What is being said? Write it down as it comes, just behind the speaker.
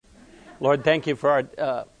Lord, thank you for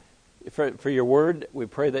for your word. We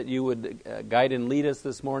pray that you would guide and lead us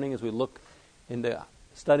this morning as we look into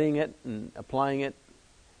studying it and applying it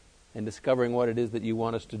and discovering what it is that you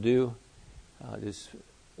want us to do. Just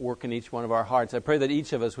work in each one of our hearts. I pray that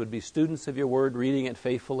each of us would be students of your word, reading it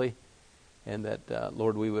faithfully, and that,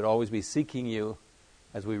 Lord, we would always be seeking you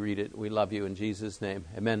as we read it. We love you in Jesus' name.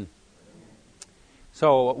 Amen.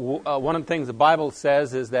 So one of the things the Bible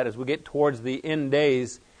says is that as we get towards the end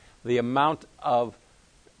days, the amount of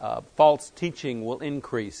false teaching will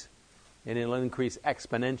increase, and it'll increase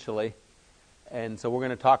exponentially. And so we're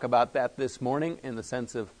going to talk about that this morning in the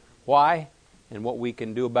sense of why and what we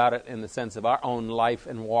can do about it in the sense of our own life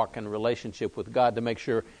and walk and relationship with God to make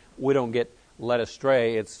sure we don't get led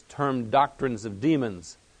astray. It's termed doctrines of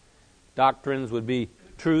demons. Doctrines would be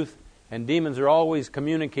truth, and demons are always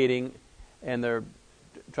communicating, and they're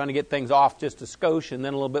trying to get things off just a skosh and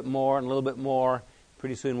then a little bit more and a little bit more.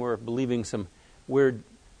 Pretty soon we're believing some weird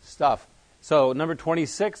stuff. So number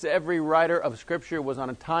 26, every writer of Scripture was on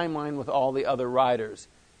a timeline with all the other writers.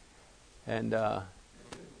 And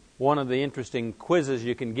one of the interesting quizzes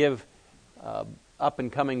you can give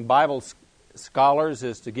up-and-coming Bible scholars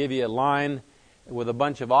is to give you a line with a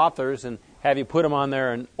bunch of authors and have you put them on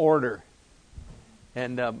there in order.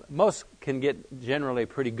 And most can get generally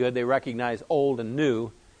pretty good. They recognize old and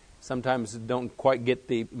new. Sometimes don't quite get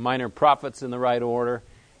the minor prophets in the right order,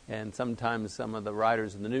 and sometimes some of the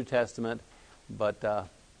writers in the New Testament. But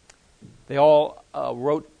they all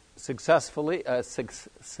wrote successfully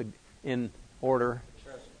in order.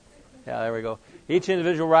 Yeah, there we go. Each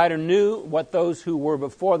individual writer knew what those who were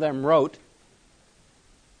before them wrote.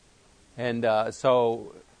 And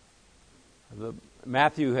so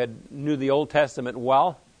Matthew knew the Old Testament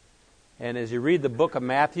well. And as you read the book of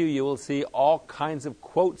Matthew, you will see all kinds of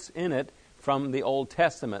quotes in it from the Old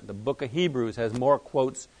Testament. The book of Hebrews has more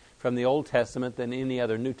quotes from the Old Testament than any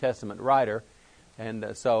other New Testament writer.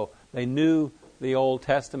 And so they knew the Old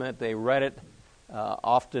Testament. They read it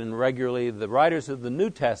often and regularly. The writers of the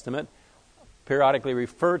New Testament periodically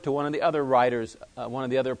refer to one of the other writers, one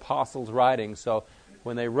of the other apostles' writings. So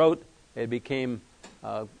when they wrote, it became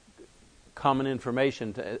common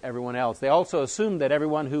information to everyone else. They also assumed that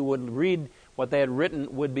everyone who would read what they had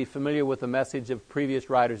written would be familiar with the message of previous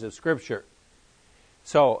writers of Scripture.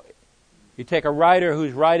 So you take a writer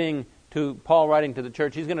who's writing to Paul, writing to the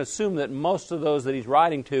church, he's going to assume that most of those that he's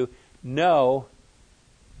writing to know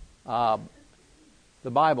the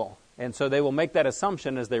Bible. And so they will make that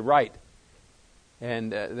assumption as they write.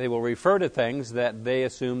 And they will refer to things that they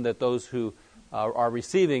assume that those who are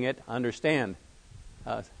receiving it understand.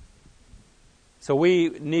 So we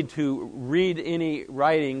need to read any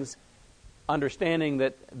writings understanding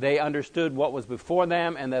that they understood what was before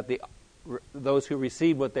them and that those who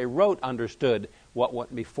received what they wrote understood what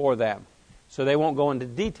went before them. So they won't go into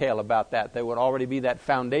detail about that. There would already be that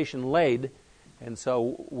foundation laid, and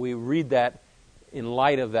so we read that in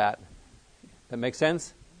light of that. That make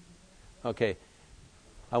sense? Okay.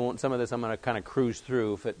 Some of this I'm going to kind of cruise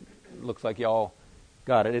through if it looks like y'all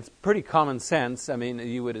got it. It's pretty common sense. I mean,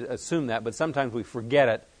 you would assume that, but sometimes we forget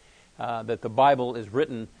it, that the Bible is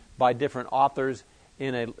written by different authors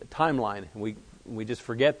in a timeline. And we just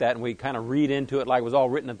forget that, and we kind of read into it like it was all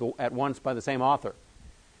written at once by the same author.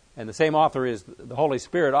 And the same author is the Holy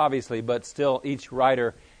Spirit, obviously, but still each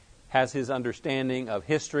writer has his understanding of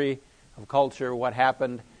history, of culture, what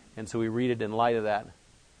happened, and so we read it in light of that.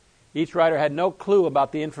 Each writer had no clue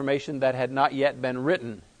about the information that had not yet been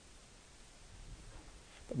written.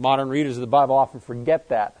 Modern readers of the Bible often forget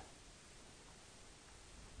that.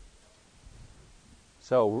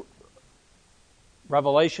 So,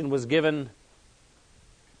 revelation was given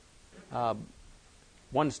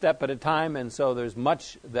one step at a time, and so there's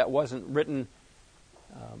much that wasn't written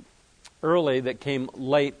early that came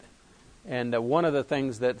late. And one of the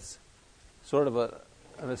things that's sort of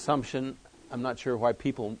an assumption, I'm not sure why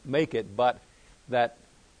people make it, but that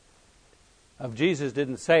if Jesus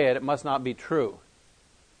didn't say it, it must not be true.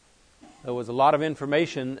 There was a lot of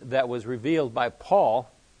information that was revealed by Paul,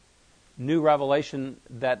 new revelation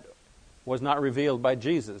that was not revealed by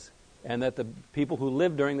Jesus, and that the people who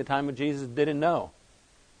lived during the time of Jesus didn't know.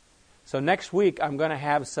 So next week I'm going to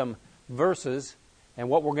have some verses, and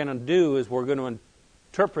what we're going to do is we're going to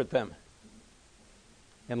interpret them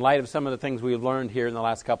in light of some of the things we've learned here in the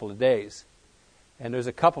last couple of days. And there's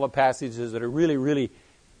a couple of passages that are really, really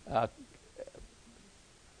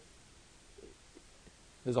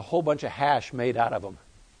there's a whole bunch of hash made out of them.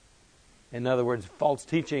 In other words, false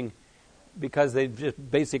teaching, because they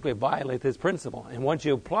just basically violate this principle. And once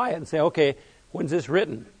you apply it and say, okay, when's this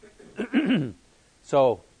written?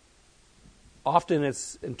 So often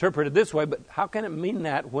it's interpreted this way, but how can it mean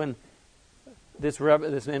that when this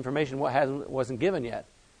information wasn't given yet?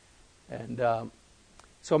 And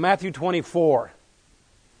so Matthew 24,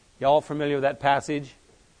 you all familiar with that passage?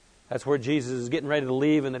 That's where Jesus is getting ready to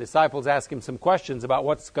leave, and the disciples ask him some questions about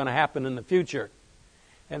what's going to happen in the future.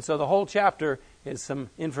 And so the whole chapter is some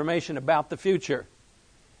information about the future.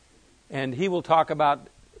 And he will talk about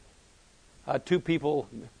two people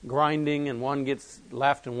grinding, and one gets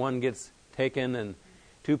left and one gets taken, and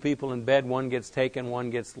two people in bed, one gets taken, one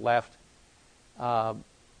gets left. What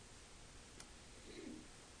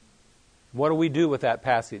do we do with that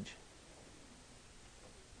passage?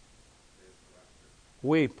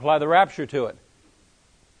 We apply the rapture to it.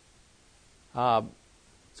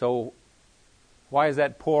 So why is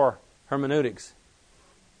that poor hermeneutics?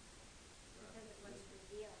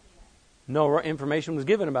 No information was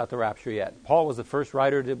given about the rapture yet. Paul was the first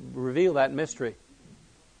writer to reveal that mystery.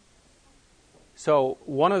 So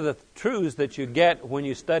one of the truths that you get when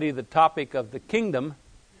you study the topic of the kingdom,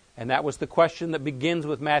 and that was the question that begins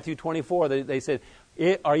with Matthew 24. They said,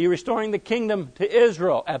 are you restoring the kingdom to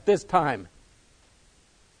Israel at this time?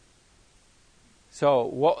 So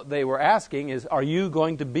what they were asking is, are you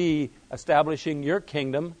going to be establishing your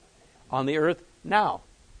kingdom on the earth now?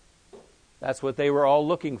 That's what they were all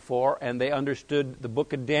looking for, and they understood the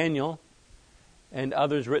book of Daniel and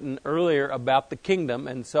others written earlier about the kingdom,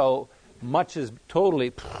 and so much is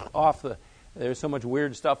totally off the... There's so much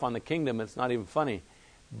weird stuff on the kingdom, it's not even funny.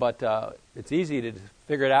 But it's easy to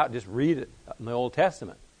figure it out, just read it in the Old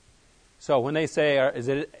Testament. So when they say,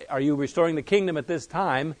 are you restoring the kingdom at this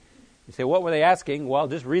time? You say, what were they asking? Well,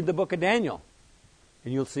 just read the book of Daniel,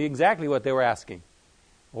 and you'll see exactly what they were asking.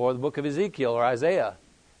 Or the book of Ezekiel or Isaiah.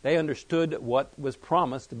 They understood what was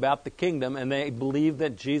promised about the kingdom, and they believed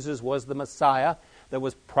that Jesus was the Messiah that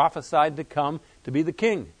was prophesied to come to be the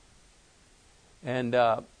king. And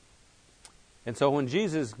so when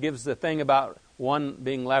Jesus gives the thing about one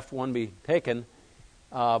being left, one be taken,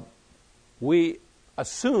 we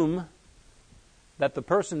assume that the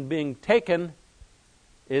person being taken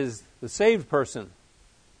is the saved person.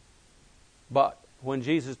 But when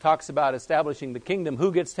Jesus talks about establishing the kingdom,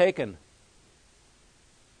 who gets taken?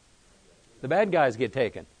 The bad guys get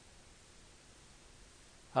taken.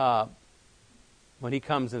 When he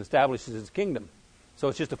comes and establishes his kingdom. So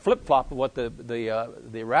it's just a flip-flop of what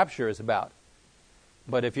the rapture is about.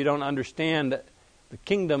 But if you don't understand the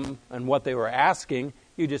kingdom and what they were asking,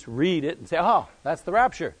 you just read it and say, oh, that's the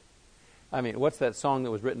rapture. I mean, what's that song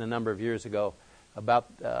that was written a number of years ago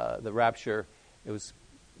about the rapture? It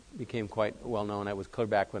became quite well known. It was clear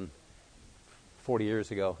back when 40 years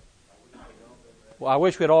ago. Well, I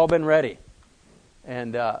wish we'd all been ready.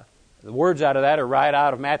 And the words out of that are right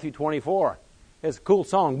out of Matthew 24. It's a cool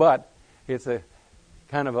song, but it's a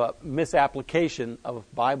kind of a misapplication of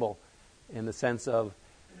Bible in the sense of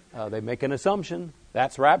they make an assumption.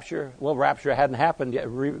 That's rapture. Well, rapture hadn't happened yet,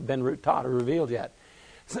 been taught or revealed yet.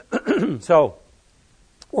 So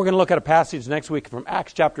we're going to look at a passage next week from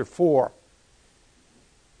Acts chapter 4.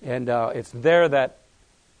 And it's there that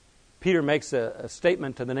Peter makes a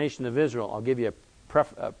statement to the nation of Israel. I'll give you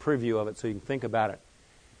a preview of it so you can think about it.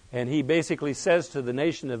 And he basically says to the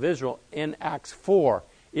nation of Israel in Acts 4,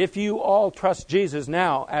 if you all trust Jesus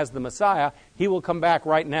now as the Messiah, he will come back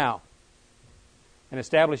right now and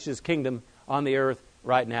establish his kingdom on the earth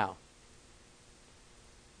right now.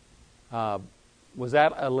 Was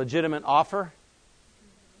that a legitimate offer?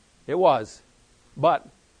 It was. But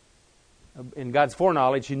in God's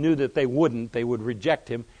foreknowledge, he knew that they would reject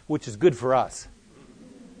him, which is good for us.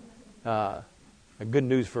 Good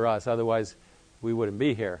news for us, otherwise we wouldn't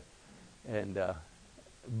be here.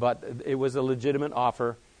 But it was a legitimate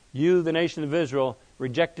offer. You, the nation of Israel,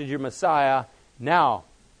 rejected your Messiah. Now,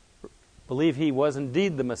 believe he was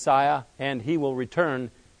indeed the Messiah, and he will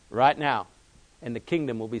return right now, and the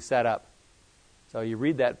kingdom will be set up. So you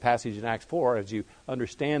read that passage in Acts 4 as you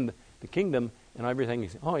understand the kingdom and everything. You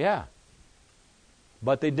say, oh yeah.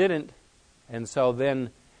 But they didn't. And so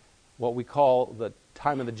then what we call the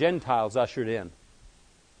time of the Gentiles ushered in,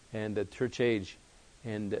 and the church age.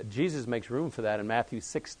 And Jesus makes room for that in Matthew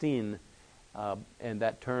 16, and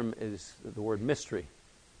that term is the word mystery.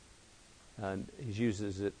 And he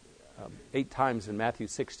uses it 8 times in Matthew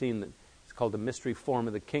 16. It's called the mystery form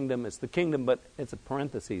of the kingdom. It's the kingdom, but it's a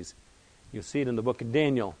parenthesis. You'll see it in the book of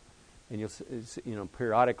Daniel, and you'll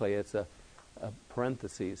periodically it's a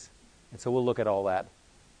parenthesis. And so we'll look at all that.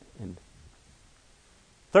 And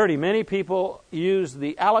 30. Many people use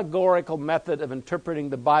the allegorical method of interpreting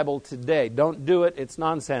the Bible today. Don't do it. It's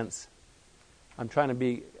nonsense. I'm trying to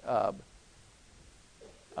be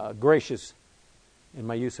gracious in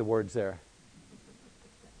my use of words there.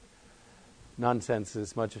 Nonsense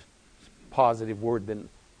is much positive word than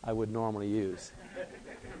I would normally use.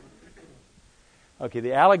 Okay,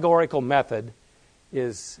 the allegorical method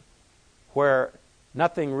is where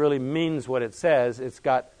nothing really means what it says. It's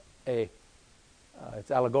got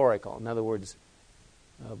it's allegorical. In other words,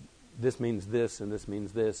 this means this, and this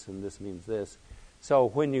means this, and this means this. So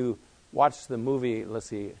when you watch the movie, let's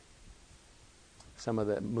see, some of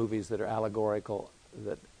the movies that are allegorical,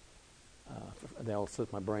 that they'll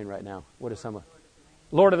slip my brain right now. What are some of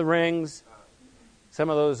Lord of the Rings? Some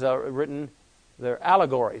of those are written, they're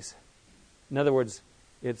allegories. In other words,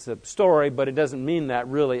 it's a story, but it doesn't mean that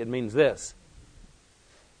really. It means this.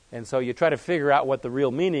 And so you try to figure out what the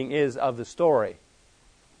real meaning is of the story.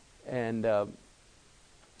 And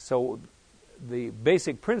so the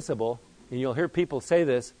basic principle, and you'll hear people say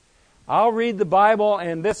this, I'll read the Bible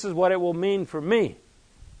and this is what it will mean for me.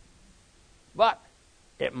 But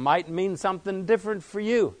it might mean something different for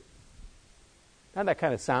you. Now that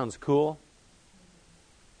kind of sounds cool.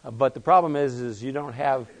 But the problem is you don't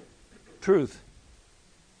have truth.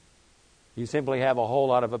 You simply have a whole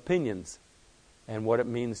lot of opinions and what it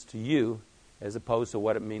means to you as opposed to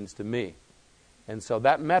what it means to me. And so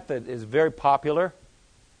that method is very popular,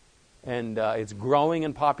 and it's growing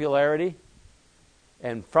in popularity.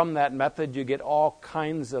 And from that method you get all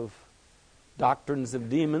kinds of doctrines of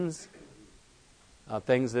demons,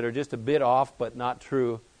 things that are just a bit off but not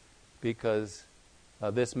true, because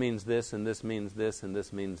this means this, and this means this, and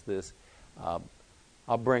this means this.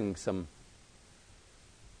 I'll bring some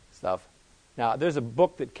stuff. Now, there's a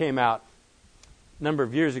book that came out a number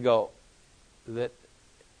of years ago that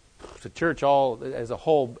the church all as a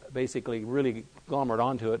whole basically really glommered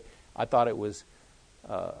onto it. I thought it was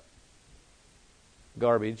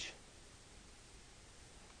garbage.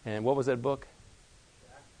 And what was that book?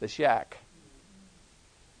 The Shack.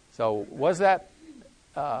 So was that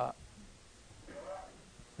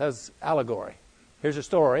was allegory. Here's a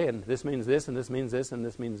story, and this means this, and this means this, and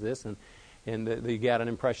this means this, and you get an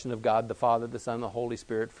impression of God, the Father, the Son, the Holy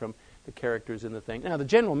Spirit from the characters in the thing. Now, the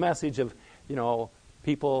general message of,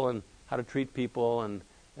 people and how to treat people and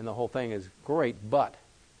the whole thing is great, but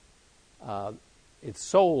it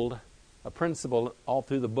sold a principle all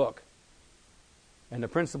through the book. And the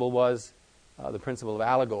principle was the principle of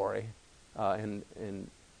allegory in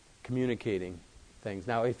communicating things.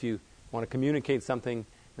 Now, if you want to communicate something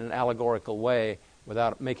in an allegorical way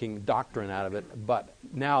without making doctrine out of it, but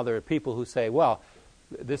now there are people who say, well,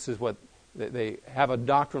 this is what they have a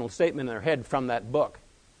doctrinal statement in their head from that book.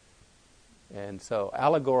 And so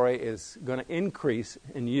allegory is going to increase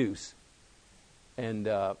in use. And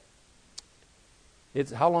how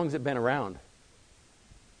long has it been around?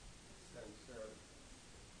 Since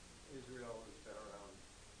Israel has been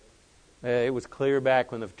around. It was clear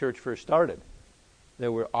back when the church first started.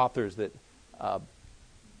 There were authors that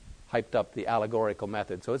hyped up the allegorical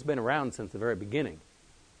method. So it's been around since the very beginning.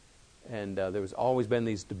 And there was always been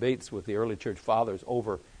these debates with the early church fathers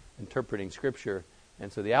over interpreting Scripture.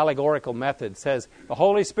 And so the allegorical method says the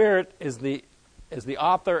Holy Spirit is the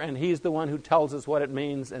author, and He's the one who tells us what it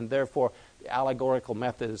means, and therefore the allegorical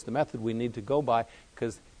method is the method we need to go by,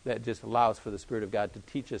 because that just allows for the Spirit of God to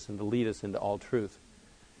teach us and to lead us into all truth.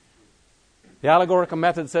 The allegorical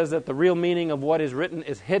method says that the real meaning of what is written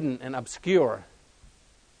is hidden and obscure,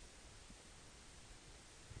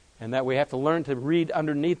 and that we have to learn to read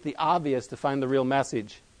underneath the obvious to find the real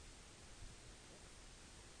message.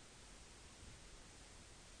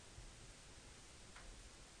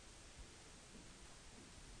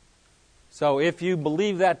 So if you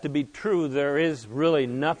believe that to be true, there is really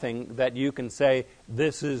nothing that you can say,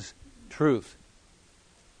 this is truth.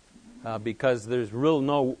 Because there's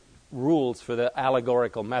no rules for the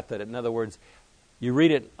allegorical method. In other words, you read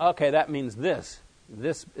it, okay, that means this.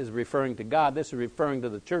 This is referring to God. This is referring to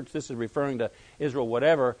the church. This is referring to Israel,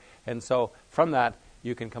 whatever. And so from that,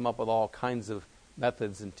 you can come up with all kinds of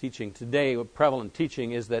methods in teaching. Today, what prevalent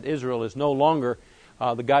teaching is that Israel is no longer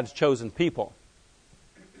the God's chosen people.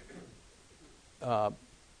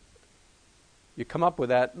 You come up with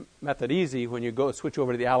that method easy when you go switch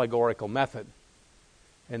over to the allegorical method.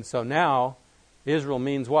 And so now, Israel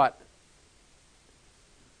means what?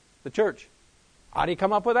 The church. How do you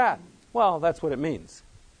come up with that? Well, that's what it means.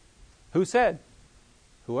 Who said?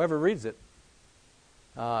 Whoever reads it.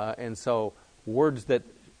 And so words that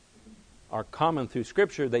are common through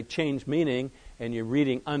Scripture, they change meaning, and you're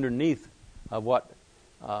reading underneath of what,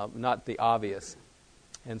 not the obvious.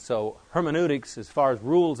 And so hermeneutics, as far as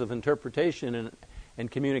rules of interpretation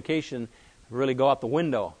and communication, really go out the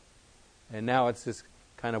window. And now it's just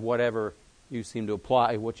kind of whatever you seem to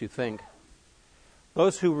apply, what you think.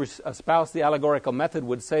 Those who espouse the allegorical method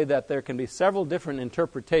would say that there can be several different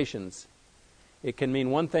interpretations. It can mean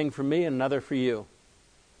one thing for me and another for you.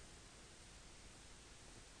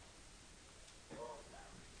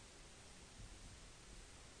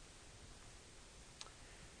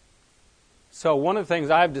 So one of the things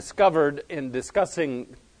I've discovered in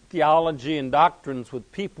discussing theology and doctrines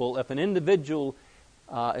with people, if an individual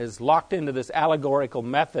is locked into this allegorical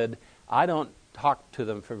method, I don't talk to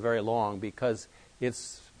them for very long because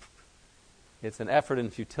it's an effort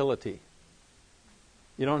in futility.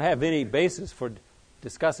 You don't have any basis for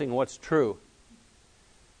discussing what's true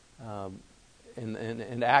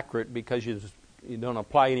and accurate because you don't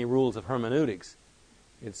apply any rules of hermeneutics.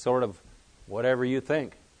 It's sort of whatever you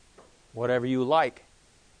think, whatever you like.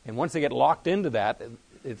 And once they get locked into that,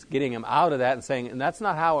 it's getting them out of that and saying, and that's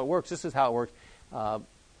not how it works, this is how it works.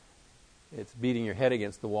 It's beating your head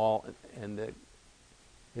against the wall, and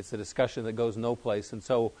it's a discussion that goes no place. And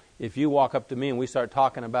so if you walk up to me and we start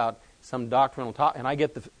talking about some doctrinal talk, and I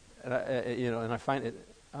get and I find it,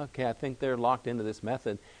 okay, I think they're locked into this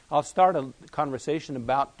method. I'll start a conversation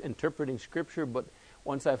about interpreting Scripture, but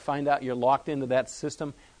once I find out you're locked into that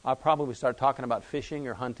system, I'll probably start talking about fishing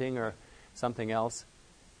or hunting or something else,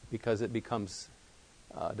 because it becomes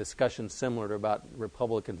a discussion similar to about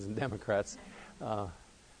Republicans and Democrats.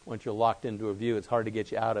 Once you're locked into a view, it's hard to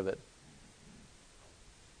get you out of it.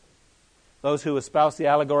 Those who espouse the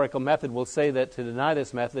allegorical method will say that to deny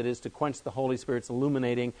this method is to quench the Holy Spirit's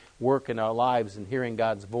illuminating work in our lives and hearing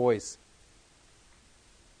God's voice.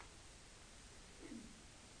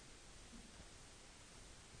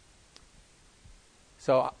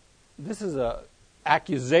 So this is an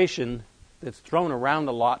accusation that's thrown around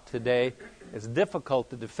a lot today. It's difficult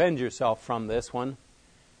to defend yourself from this one.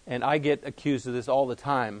 And I get accused of this all the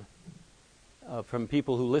time from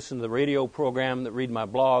people who listen to the radio program, that read my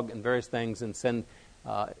blog and various things, and send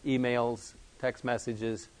emails, text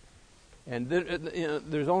messages. And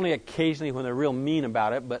there's only occasionally when they're real mean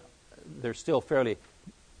about it, but they're still fairly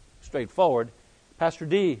straightforward. Pastor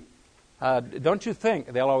D, don't you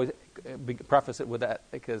think, they'll always preface it with that,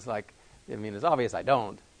 because it's obvious I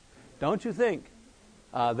don't. Don't you think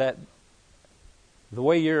that the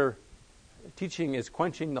way you're teaching is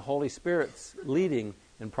quenching the Holy Spirit's leading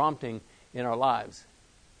and prompting in our lives?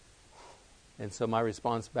 And so my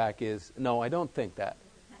response back is, no, I don't think that.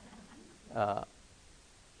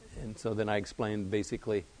 And so then I explained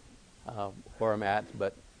basically where I'm at,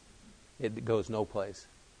 but it goes no place.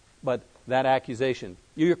 But that accusation,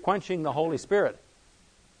 you're quenching the Holy Spirit.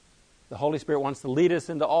 The Holy Spirit wants to lead us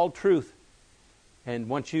into all truth. And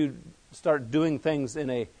once you start doing things in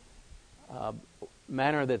a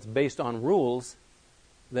manner that's based on rules,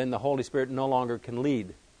 then the Holy Spirit no longer can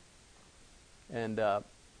lead. And so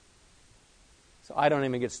I don't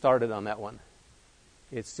even get started on that one.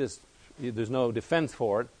 It's just, there's no defense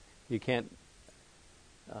for it. You can't.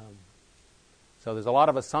 So there's a lot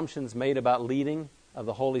of assumptions made about leading of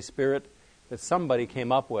the Holy Spirit that somebody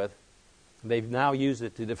came up with. They've now used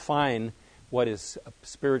it to define what is a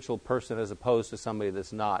spiritual person as opposed to somebody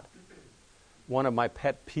that's not. One of my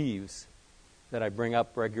pet peeves that I bring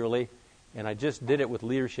up regularly, and I just did it with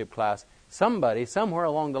leadership class. Somebody, somewhere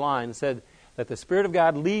along the line, said that the Spirit of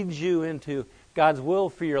God leads you into God's will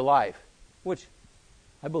for your life, which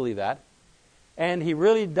I believe that. And He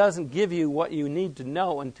really doesn't give you what you need to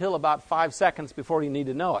know until about 5 seconds before you need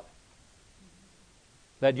to know it.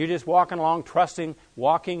 That you're just walking along, trusting,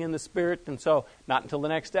 walking in the Spirit, and so not until the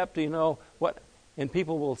next step do you know what. And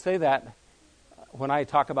people will say that when I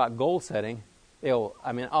talk about goal setting.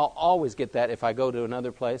 I'll always get that if I go to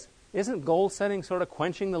another place. Isn't goal setting sort of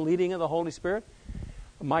quenching the leading of the Holy Spirit?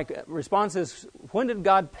 My response is, when did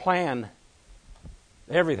God plan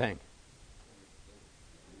everything?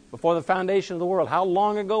 Before the foundation of the world. How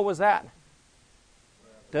long ago was that?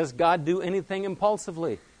 Does God do anything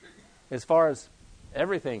impulsively? As far as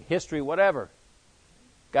everything, history, whatever.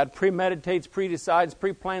 God premeditates, predecides,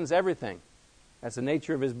 preplans everything. That's the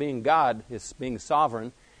nature of His being God, His being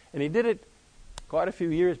sovereign. And He did it quite a few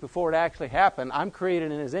years before it actually happened. I'm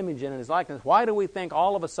created in His image and in His likeness. Why do we think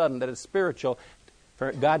all of a sudden that it's spiritual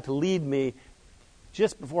for God to lead me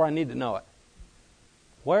just before I need to know it?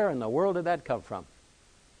 Where in the world did that come from?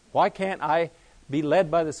 Why can't I be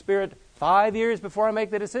led by the Spirit 5 years before I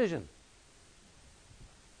make the decision?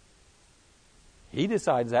 He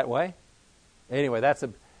decides that way. Anyway, I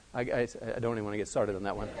don't even want to get started on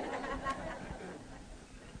that one.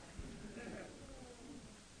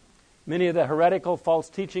 Many of the heretical false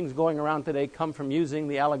teachings going around today come from using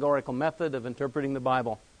the allegorical method of interpreting the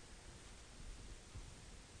Bible.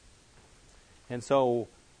 And so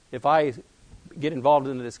if I get involved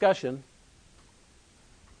in the discussion,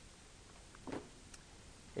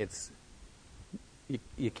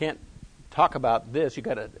 you can't talk about this. You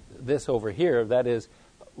got this over here. That is,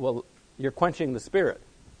 well, you're quenching the Spirit.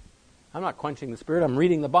 I'm not quenching the Spirit. I'm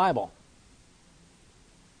reading the Bible.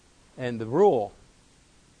 And the rule,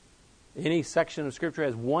 any section of Scripture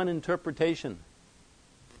has one interpretation.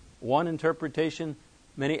 One interpretation,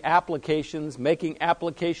 many applications. Making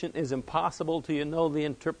application is impossible till you know the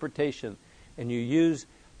interpretation. And you use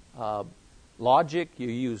logic, you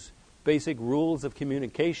use basic rules of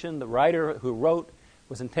communication. The writer who wrote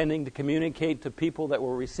was intending to communicate to people that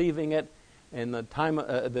were receiving it. In the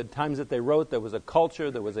times that they wrote, there was a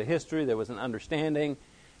culture, there was a history, there was an understanding.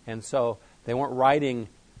 And so they weren't writing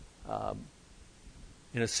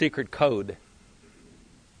in a secret code.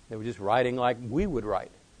 They were just writing like we would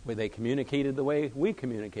write, where they communicated the way we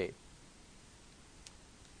communicate.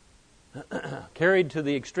 Carried to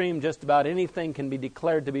the extreme, just about anything can be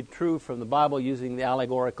declared to be true from the Bible using the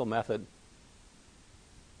allegorical method.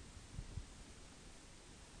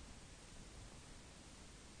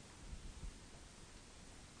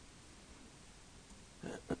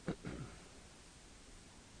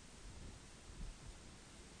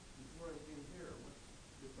 Before I came here, I went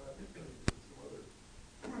to Bible study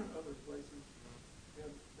and some other places,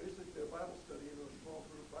 and basically a Bible study, a small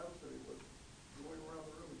group Bible study was going around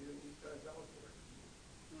the room and giving these guys allegory.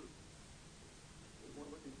 They weren't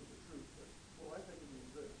looking for the truth, but, well, I think it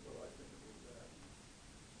means this, well, I think it means that.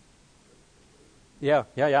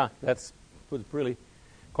 Yeah. That's was really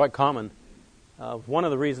quite common. One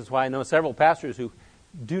of the reasons why I know several pastors who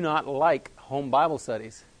do not like home Bible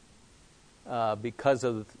studies because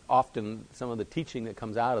of often some of the teaching that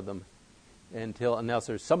comes out of them unless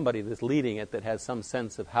there's somebody that's leading it that has some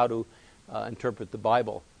sense of how to interpret the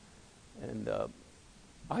Bible. And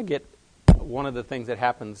I get one of the things that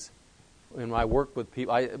happens in my work with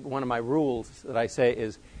people, one of my rules that I say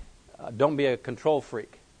is don't be a control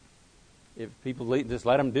freak. If people lead, just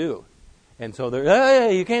let them do. And so they're,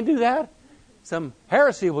 hey, you can't do that. Some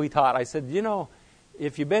heresy will be taught. I said,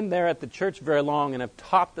 if you've been there at the church very long and have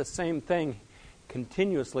taught the same thing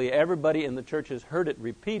continuously, everybody in the church has heard it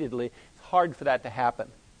repeatedly, it's hard for that to happen.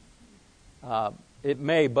 It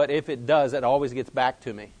may, but if it does, it always gets back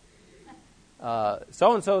to me.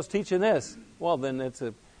 So-and-so is teaching this. Well, then it's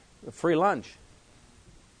a free lunch.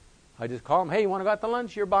 I just call them, hey, you want to go out to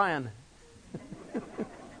lunch? You're buying.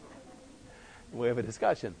 We have a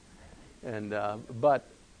discussion. And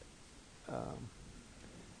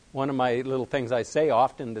one of my little things I say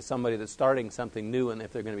often to somebody that's starting something new, and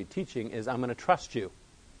if they're going to be teaching, is I'm going to trust you.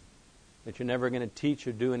 That you're never going to teach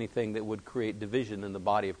or do anything that would create division in the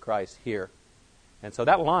body of Christ here. And so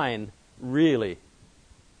that line really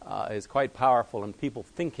is quite powerful in people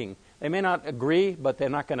thinking. They may not agree, but they're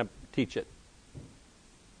not going to teach it.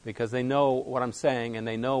 Because they know what I'm saying and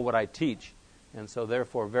they know what I teach. And so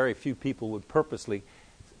therefore very few people would purposely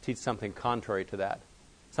teach something contrary to that.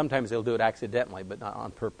 Sometimes they'll do it accidentally, but not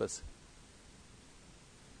on purpose.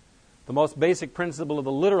 The most basic principle of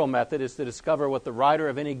the literal method is to discover what the writer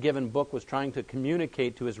of any given book was trying to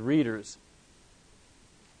communicate to his readers.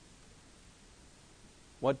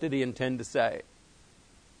 What did he intend to say?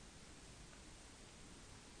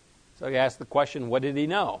 So you ask the question, what did he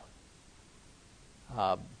know?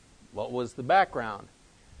 What was the background?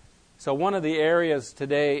 So one of the areas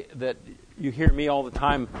today that you hear me all the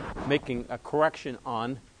time making a correction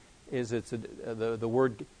on is the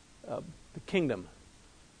word the kingdom.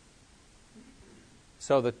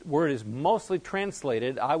 So the word is mostly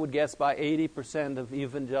translated, I would guess, by 80% of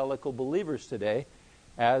evangelical believers today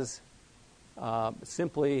as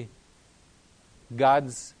simply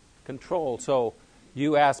God's control. So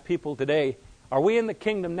you ask people today, are we in the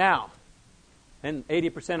kingdom now? And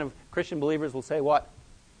 80% of Christian believers will say what?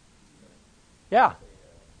 Yeah.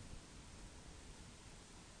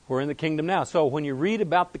 We're in the kingdom now. So when you read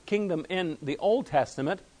about the kingdom in the Old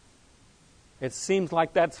Testament, it seems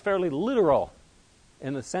like that's fairly literal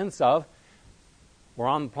in the sense of we're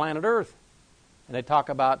on planet Earth. And they talk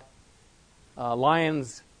about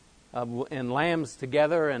lions and lambs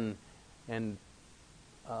together and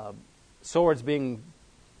swords being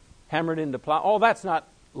hammered into plow. Oh, that's not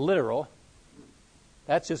literal.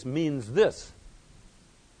 That just means this.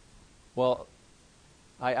 Well,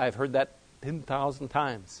 I've heard that 10,000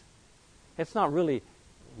 times. It's not really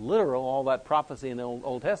literal, all that prophecy in the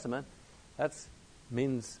Old Testament. That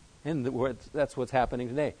means that's what's happening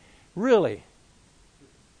today. Really?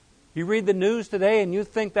 You read the news today and you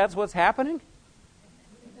think that's what's happening?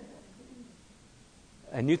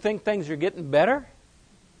 And you think things are getting better?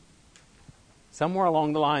 Somewhere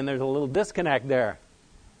along the line there's a little disconnect there.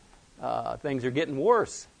 Things are getting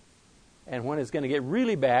worse. And when it's going to get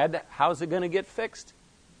really bad, how's it going to get fixed?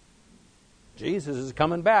 Jesus is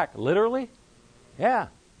coming back. Literally? Yeah.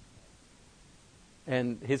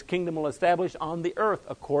 And his kingdom will establish on the earth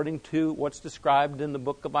according to what's described in the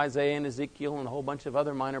book of Isaiah and Ezekiel and a whole bunch of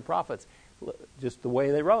other minor prophets. Just the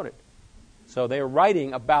way they wrote it. So they are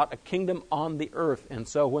writing about a kingdom on the earth. And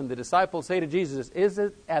so when the disciples say to Jesus, is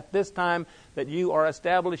it at this time that you are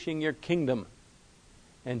establishing your kingdom?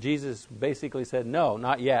 And Jesus basically said, no,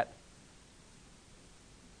 not yet.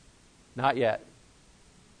 Not yet.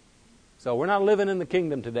 So we're not living in the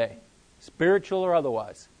kingdom today, spiritual or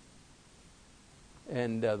otherwise.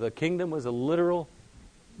 And the kingdom was a literal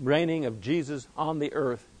reigning of Jesus on the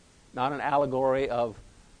earth, not an allegory of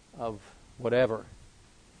whatever.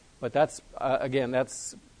 But that's, again,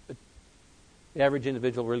 that's the average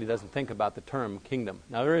individual really doesn't think about the term kingdom.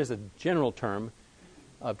 Now, there is a general term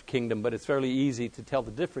of kingdom, but it's fairly easy to tell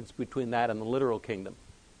the difference between that and the literal kingdom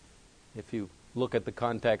if you look at the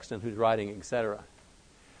context and who's writing, etc.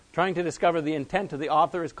 Trying to discover the intent of the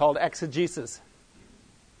author is called exegesis.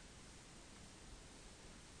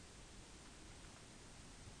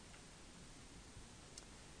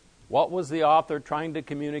 What was the author trying to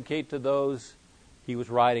communicate to those he was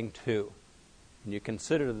writing to? And you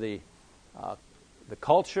consider the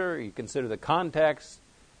culture, you consider the context,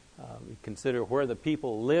 you consider where the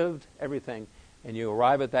people lived, everything, and you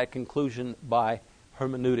arrive at that conclusion by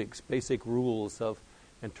hermeneutics, basic rules of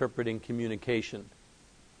interpreting communication.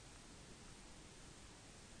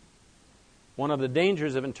 One of the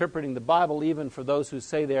dangers of interpreting the Bible, even for those who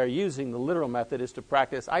say they are using the literal method, is to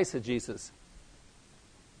practice eisegesis.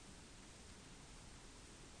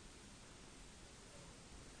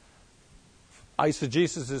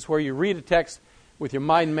 Eisegesis is where you read a text with your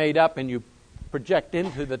mind made up and you project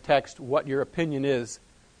into the text what your opinion is.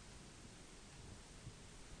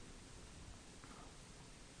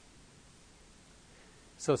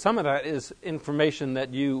 So some of that is information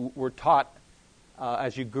that you were taught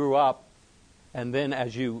as you grew up, and then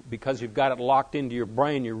because you've got it locked into your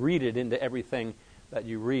brain, you read it into everything that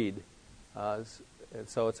you read.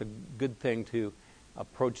 So it's a good thing to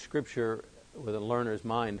approach Scripture with a learner's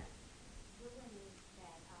mind.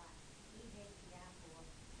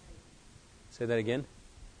 Say that again?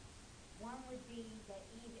 One would be that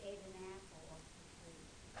Eve ate an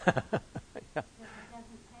apple off the tree.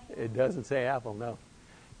 Yeah. It doesn't say apple, no.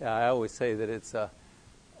 Yeah, I always say that it's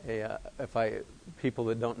people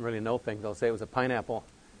that don't really know things, they'll say it was a pineapple.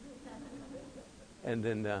 And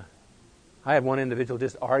then I had one individual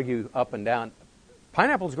just argue up and down,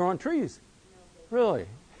 pineapples grow on trees. Really?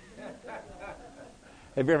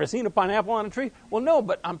 Have you ever seen a pineapple on a tree? Well, no,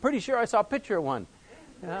 but I'm pretty sure I saw a picture of one.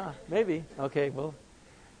 Yeah, maybe. Okay, well,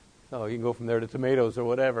 so you can go from there to tomatoes or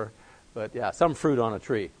whatever. But yeah, some fruit on a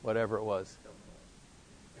tree, whatever it was.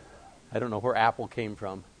 I don't know where apple came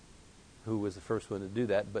from, who was the first one to do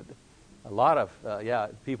that, but a lot of,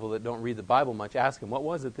 people that don't read the Bible much ask him, what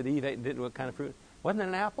was it that Eve ate and did, what kind of fruit? Wasn't it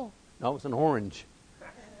an apple? No, it was an orange.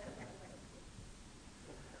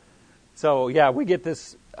 So, yeah, we get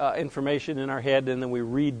this information in our head, and then we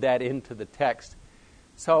read that into the text.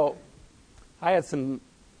 So, I had some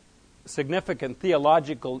significant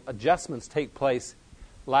theological adjustments take place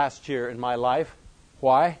last year in my life.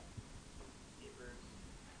 Why? Hebrews.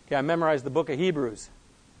 Okay, I memorized the book of Hebrews.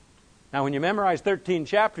 Now, when you memorize 13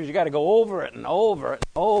 chapters, you got to go over it and over it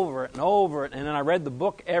and over it and over it. And then I read the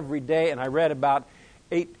book every day, and I read about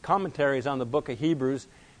 8 commentaries on the book of Hebrews.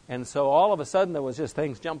 And so all of a sudden, there was just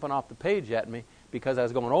things jumping off the page at me because I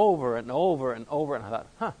was going over it and over it and over it. And I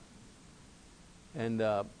thought,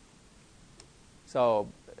 And so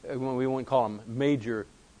we won't call them major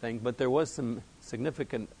things, but there was some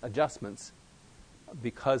significant adjustments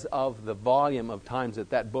because of the volume of times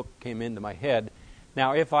that book came into my head.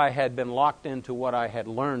 Now, if I had been locked into what I had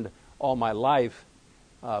learned all my life,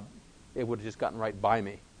 it would have just gotten right by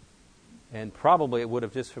me. And probably it would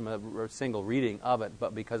have just from a single reading of it,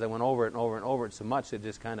 but because I went over it and over and over it so much, it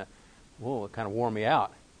just kind of wore me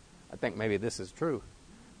out. I think maybe this is true,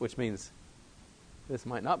 which means this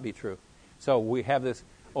might not be true. So we have this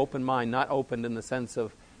open mind, not opened in the sense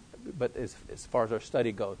of, but as far as our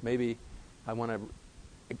study goes. Maybe I want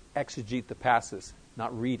to exegete the passages,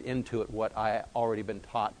 not read into it what I already been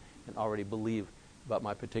taught and already believe about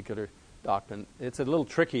my particular doctrine. It's a little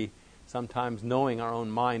tricky sometimes knowing our own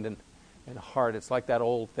mind and heart. It's like that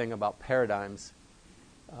old thing about paradigms.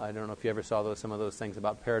 I don't know if you ever saw some of those things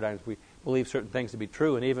about paradigms. We believe certain things to be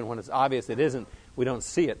true, and even when it's obvious it isn't, we don't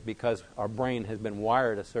see it because our brain has been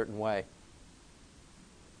wired a certain way.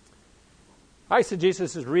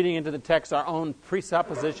 Eisegesis is reading into the text our own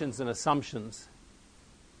presuppositions and assumptions.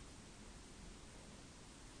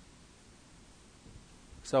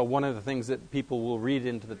 So one of the things that people will read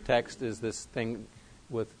into the text is this thing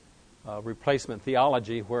with replacement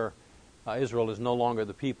theology, where Israel is no longer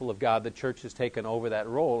the people of God. The church has taken over that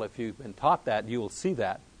role. If you've been taught that, you will see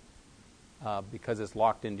that because it's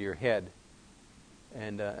locked into your head.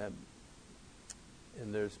 And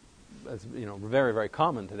there's, it's, very, very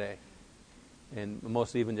common today in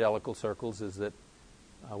most evangelical circles is that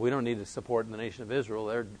we don't need to support the nation of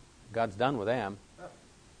Israel. God's done with them.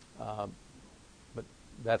 But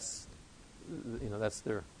that's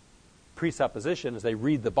their presupposition as they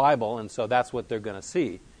read the Bible, and so that's what they're going to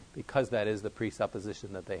see, because that is the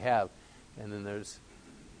presupposition that they have. And then there's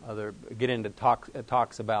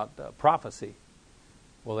talks about prophecy.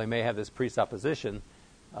 Well, they may have this presupposition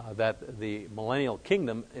that the millennial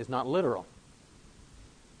kingdom is not literal.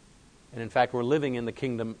 And in fact, we're living in the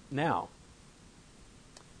kingdom now.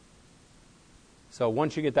 So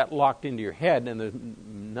once you get that locked into your head, and there's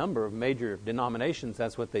a number of major denominations,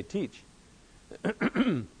 that's what they teach.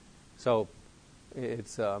 So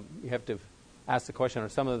it's you have to ask the question, are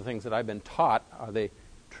some of the things that I've been taught, are they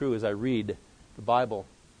true as I read the Bible?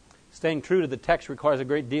 Staying true to the text requires a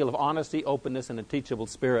great deal of honesty, openness, and a teachable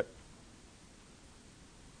spirit.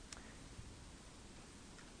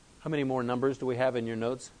 How many more numbers do we have in your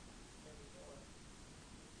notes?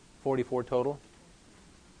 44 total?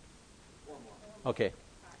 Okay.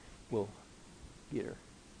 We'll get her.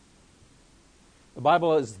 The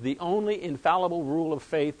Bible is the only infallible rule of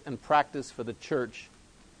faith and practice for the church,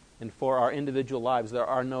 and for our individual lives. There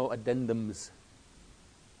are no addendums.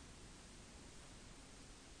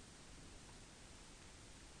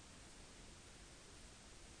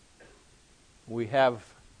 We have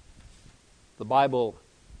the Bible.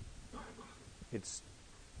 It's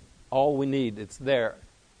all we need. It's there.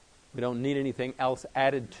 We don't need anything else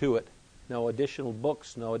added to it. No additional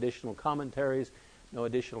books, no additional commentaries, no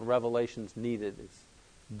additional revelations needed. It's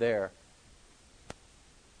there.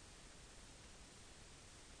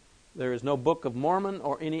 There is no Book of Mormon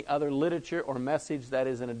or any other literature or message that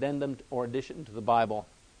is an addendum or addition to the Bible.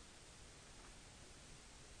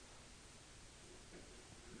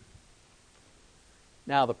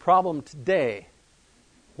 Now, the problem today,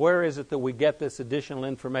 where is it that we get this additional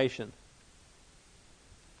information?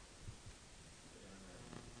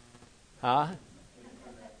 Huh?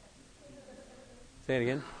 Say it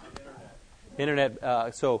again.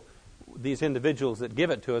 Internet. So these individuals that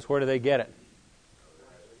give it to us, where do they get it?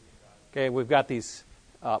 Okay, we've got these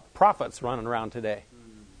prophets running around today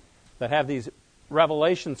that have these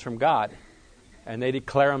revelations from God, and they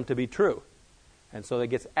declare them to be true. And so it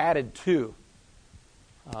gets added to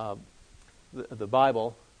the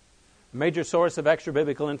Bible. A major source of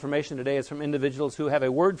extra-biblical information today is from individuals who have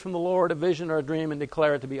a word from the Lord, a vision or a dream, and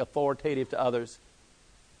declare it to be authoritative to others.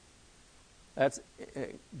 That's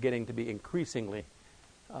getting to be increasingly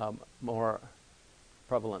more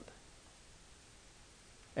prevalent.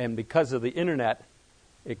 And because of the internet,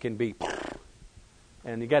 it can be...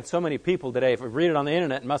 And you got so many people today, if we read it on the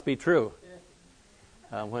internet, it must be true.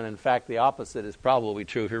 When in fact the opposite is probably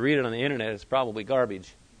true. If you read it on the internet, it's probably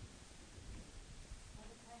garbage.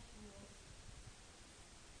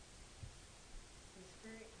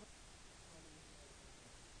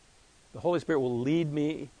 The Holy Spirit will lead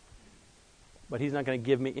me, but He's not going to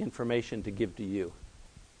give me information to give to you.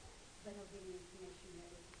 But He'll give you information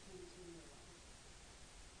that will pertain to your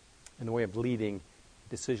life. In the way of leading,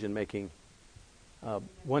 decision-making.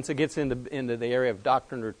 Once it gets into the area of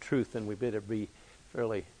doctrine or truth, then we better be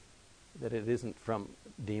fairly that it isn't from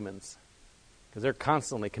demons. Because they're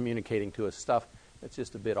constantly communicating to us stuff that's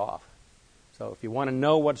just a bit off. So if you want to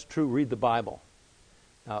know what's true, read the Bible.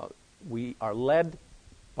 Now, we are led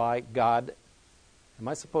by God. Am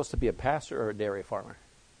I supposed to be a pastor or a dairy farmer?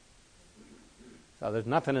 So there's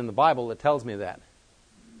nothing in the Bible that tells me that.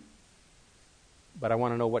 But I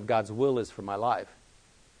want to know what God's will is for my life.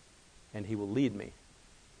 And He will lead me.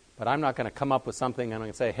 But I'm not going to come up with something and I'm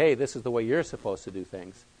going to say, hey, this is the way you're supposed to do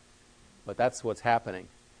things. But that's what's happening.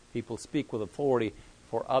 People speak with authority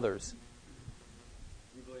for others.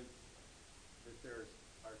 You believe that there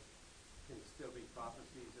can still be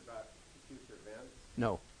prophecies about future events?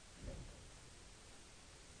 No.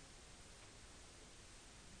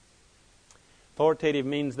 Authoritative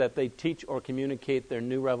means that they teach or communicate their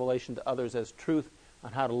new revelation to others as truth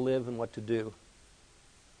on how to live and what to do.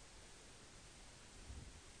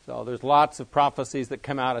 So there's lots of prophecies that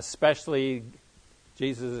come out, especially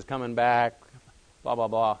Jesus is coming back, blah, blah,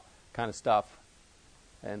 blah, kind of stuff.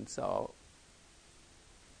 And so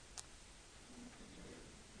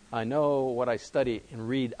I know what I study and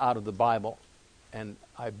read out of the Bible, and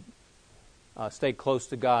I stay close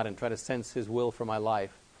to God and try to sense His will for my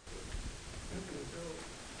life.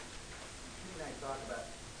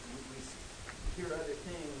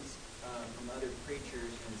 other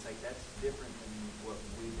preachers, and it's like that's different than what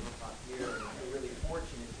we've been taught here. And we're really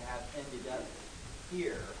fortunate to have ended up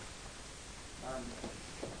here.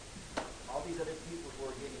 All these other people who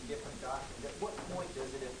are getting different doctrines, at what point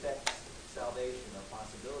does it affect salvation or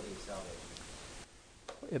possibility of salvation?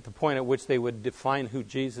 At the point at which they would define who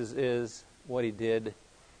Jesus is, what he did.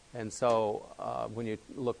 And so when you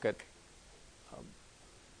look at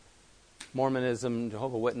Mormonism,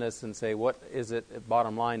 Jehovah's Witness, and say, what is it,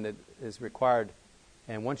 bottom line, that is required?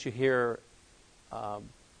 And once you hear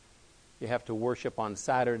you have to worship on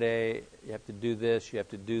Saturday, you have to do this, you have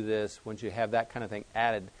to do this, once you have that kind of thing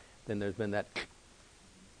added, then there's been that.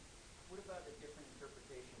 What about a different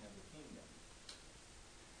interpretation of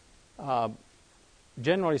the kingdom?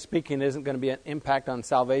 Generally speaking, there isn't going to be an impact on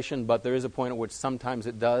salvation, but there is a point at which sometimes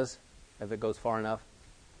it does, if it goes far enough.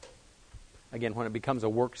 Again, when it becomes a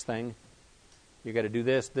works thing, you got to do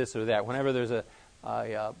this, this, or that. Whenever there's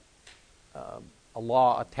a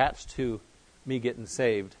law attached to me getting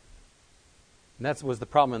saved, and that was the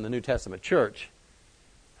problem in the New Testament church,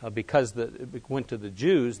 because it went to the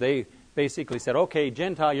Jews. They basically said, "Okay,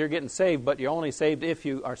 Gentile, you're getting saved, but you're only saved if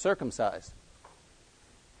you are circumcised."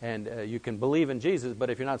 And you can believe in Jesus, but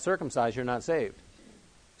if you're not circumcised, you're not saved.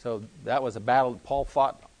 So that was a battle that Paul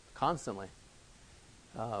fought constantly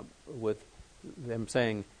with them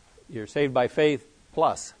saying, you're saved by faith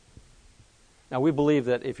plus. Now, we believe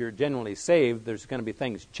that if you're genuinely saved, there's going to be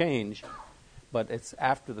things change, but it's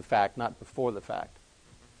after the fact, not before the fact.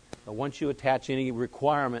 But once you attach any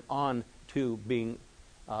requirement on to being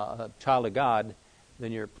a child of God,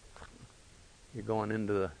 then you're going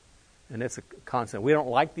into the... And it's a constant. We don't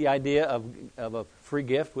like the idea of a free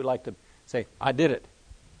gift. We like to say, I did it.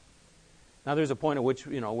 Now, there's a point at which,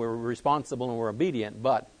 we're responsible and we're obedient,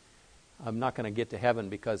 but I'm not going to get to heaven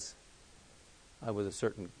because I was a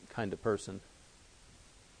certain kind of person.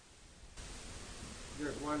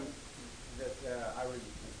 There's one that I was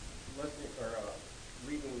listening or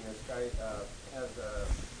reading. This guy has a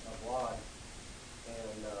blog,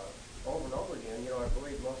 and over again, I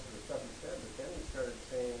believe most of the stuff he said, but then he started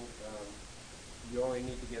saying you only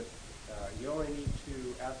need to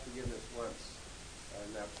ask forgiveness once,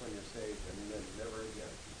 and that's when you're saved, and then never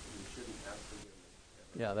again. You shouldn't ask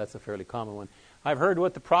forgiveness. Yeah, that's a fairly common one. I've heard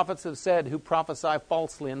what the prophets have said who prophesy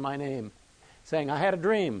falsely in my name, saying, I had a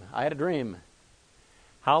dream.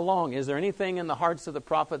 How long? Is there anything in the hearts of the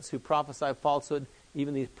prophets who prophesy falsehood,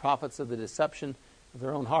 even these prophets of the deception of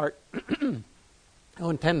their own heart, who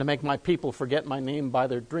intend to make my people forget my name by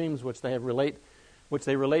their dreams which they relate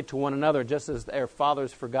to one another, just as their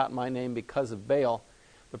fathers forgot my name because of Baal?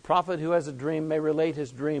 The prophet who has a dream may relate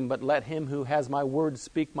his dream, but let him who has my word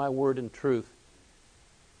speak my word in truth.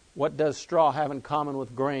 What does straw have in common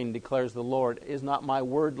with grain, declares the Lord? Is not my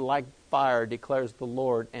word like fire, declares the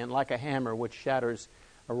Lord, and like a hammer which shatters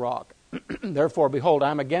a rock? Therefore, behold,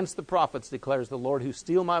 I am against the prophets, declares the Lord, who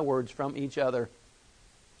steal my words from each other.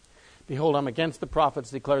 Behold, I am against the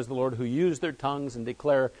prophets, declares the Lord, who use their tongues and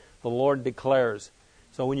declare, the Lord declares.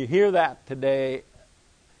 So when you hear that today,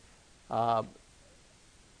 the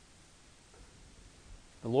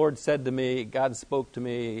Lord said to me, God spoke to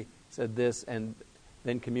me, said this, and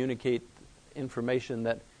then communicate information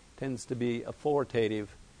that tends to be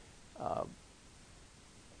authoritative.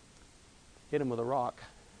 Hit him with a rock.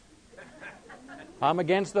 I'm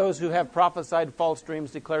against those who have prophesied false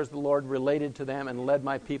dreams, declares the Lord, related to them, and led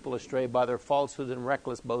my people astray by their falsehood and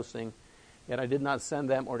reckless boasting. Yet I did not send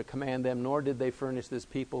them or to command them, nor did they furnish this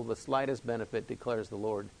people the slightest benefit, declares the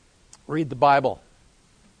Lord. Read the Bible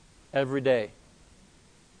every day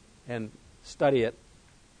and study it,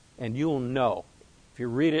 and you'll know. If you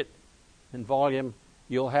read it in volume,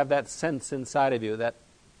 you'll have that sense inside of you, that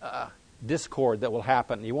discord that will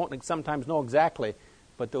happen. You won't sometimes know exactly,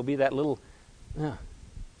 but there'll be that little,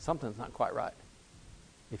 something's not quite right.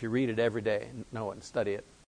 If you read it every day and know it and study it.